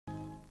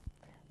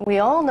We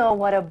all know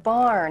what a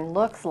barn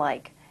looks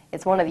like.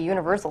 It's one of the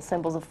universal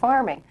symbols of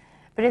farming.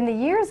 But in the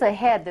years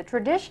ahead, the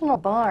traditional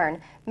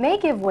barn may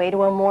give way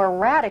to a more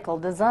radical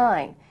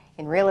design.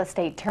 In real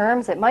estate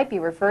terms, it might be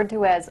referred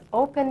to as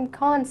open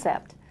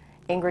concept.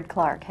 Ingrid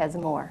Clark has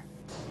more.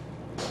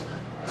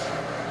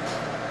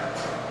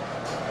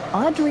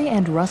 Audrey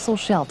and Russell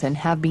Shelton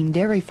have been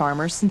dairy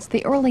farmers since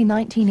the early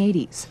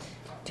 1980s.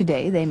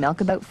 Today, they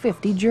milk about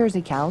 50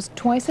 Jersey cows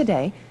twice a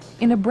day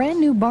in a brand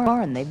new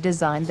barn they've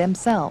designed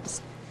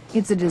themselves.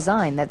 It's a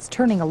design that's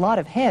turning a lot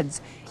of heads.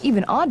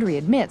 Even Audrey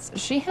admits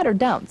she had her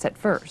doubts at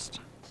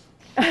first.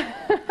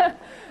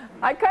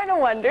 I kind of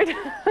wondered.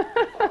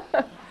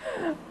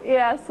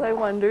 Yes, I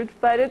wondered,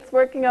 but it's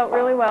working out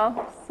really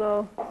well,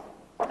 so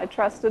I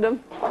trusted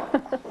him.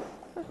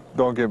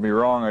 Don't get me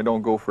wrong, I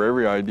don't go for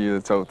every idea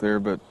that's out there,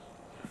 but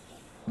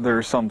there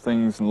are some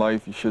things in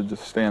life you should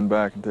just stand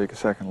back and take a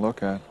second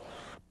look at.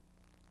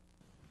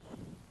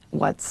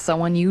 What's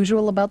so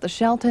unusual about the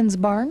Sheltons'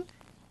 barn?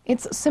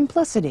 Its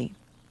simplicity.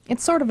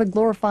 It's sort of a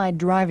glorified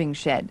driving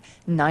shed,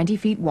 90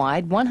 feet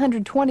wide,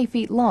 120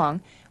 feet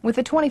long, with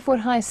a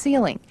 20-foot-high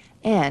ceiling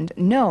and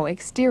no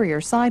exterior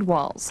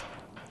sidewalls.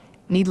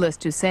 Needless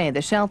to say,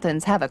 the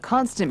Sheltons have a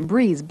constant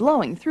breeze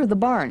blowing through the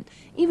barn,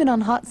 even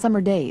on hot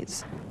summer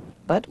days.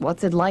 But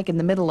what's it like in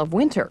the middle of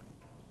winter?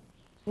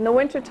 In the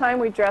wintertime,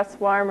 we dress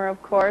warmer,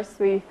 of course.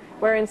 We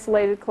wear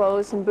insulated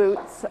clothes and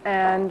boots,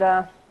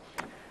 and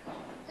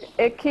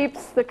it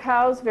keeps the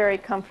cows very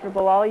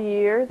comfortable all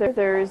year.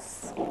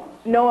 There's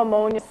no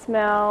ammonia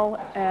smell,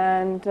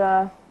 and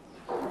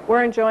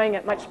we're enjoying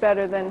it much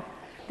better than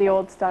the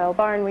old-style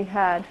barn we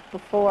had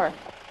before.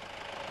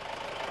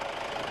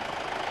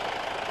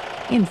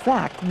 In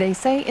fact, they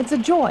say it's a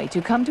joy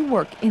to come to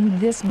work in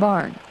this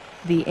barn.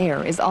 The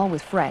air is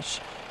always fresh.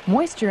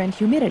 Moisture and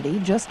humidity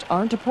just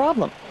aren't a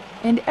problem.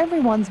 And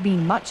everyone's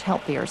been much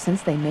healthier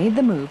since they made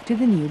the move to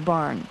the new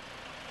barn.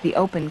 The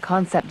open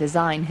concept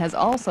design has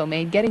also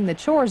made getting the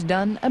chores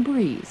done a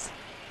breeze.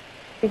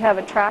 We have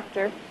a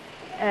tractor,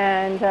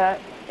 and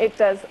it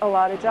does a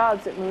lot of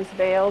jobs. It moves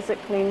bales,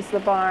 it cleans the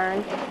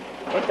barn,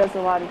 it does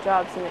a lot of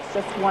jobs, and it's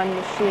just one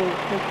machine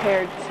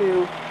compared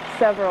to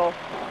several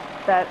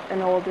that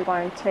an older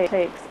barn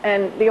takes.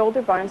 And the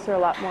older barns are a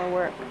lot more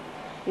work.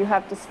 You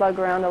have to slug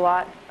around a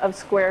lot of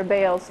square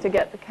bales to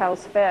get the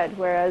cows fed,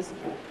 whereas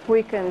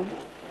we can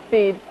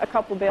feed a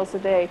couple bales a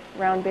day,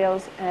 round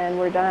bales, and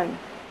we're done.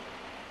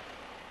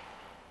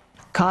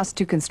 Cost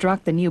to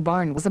construct the new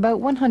barn was about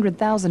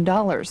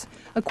 $100,000,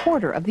 a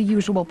quarter of the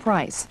usual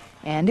price,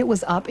 and it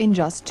was up in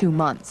just 2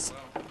 months.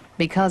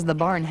 Because the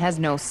barn has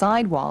no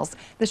sidewalls,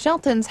 the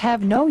Sheltons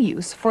have no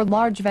use for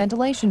large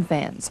ventilation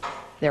fans.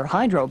 Their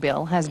hydro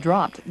bill has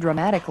dropped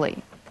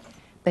dramatically.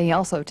 They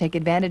also take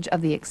advantage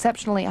of the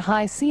exceptionally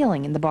high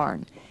ceiling in the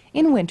barn.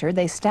 In winter,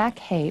 they stack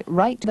hay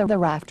right to the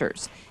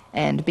rafters.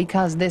 And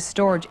because this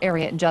storage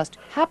area just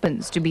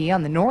happens to be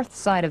on the north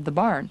side of the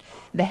barn,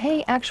 the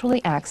hay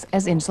actually acts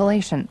as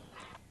insulation.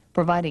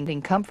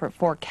 Providing comfort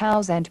for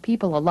cows and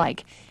people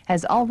alike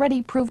has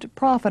already proved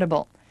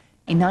profitable.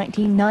 In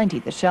 1990,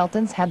 the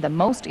Sheltons had the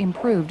most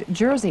improved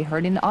Jersey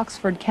herd in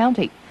Oxford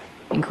County,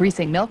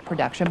 increasing milk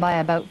production by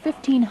about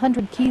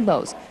 1,500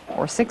 kilos,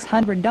 or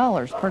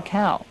 $600 per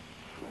cow.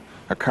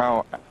 A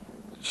cow,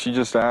 she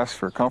just asks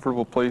for a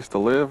comfortable place to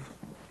live,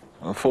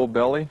 a full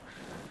belly,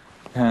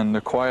 and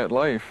a quiet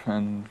life,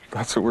 and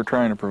that's what we're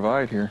trying to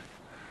provide here.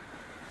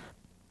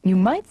 You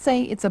might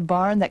say it's a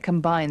barn that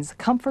combines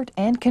comfort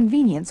and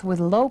convenience with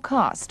low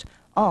cost,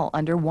 all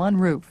under one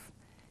roof.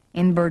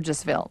 In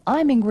Burgessville,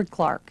 I'm Ingrid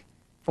Clark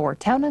for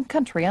Town &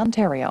 Country,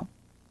 Ontario.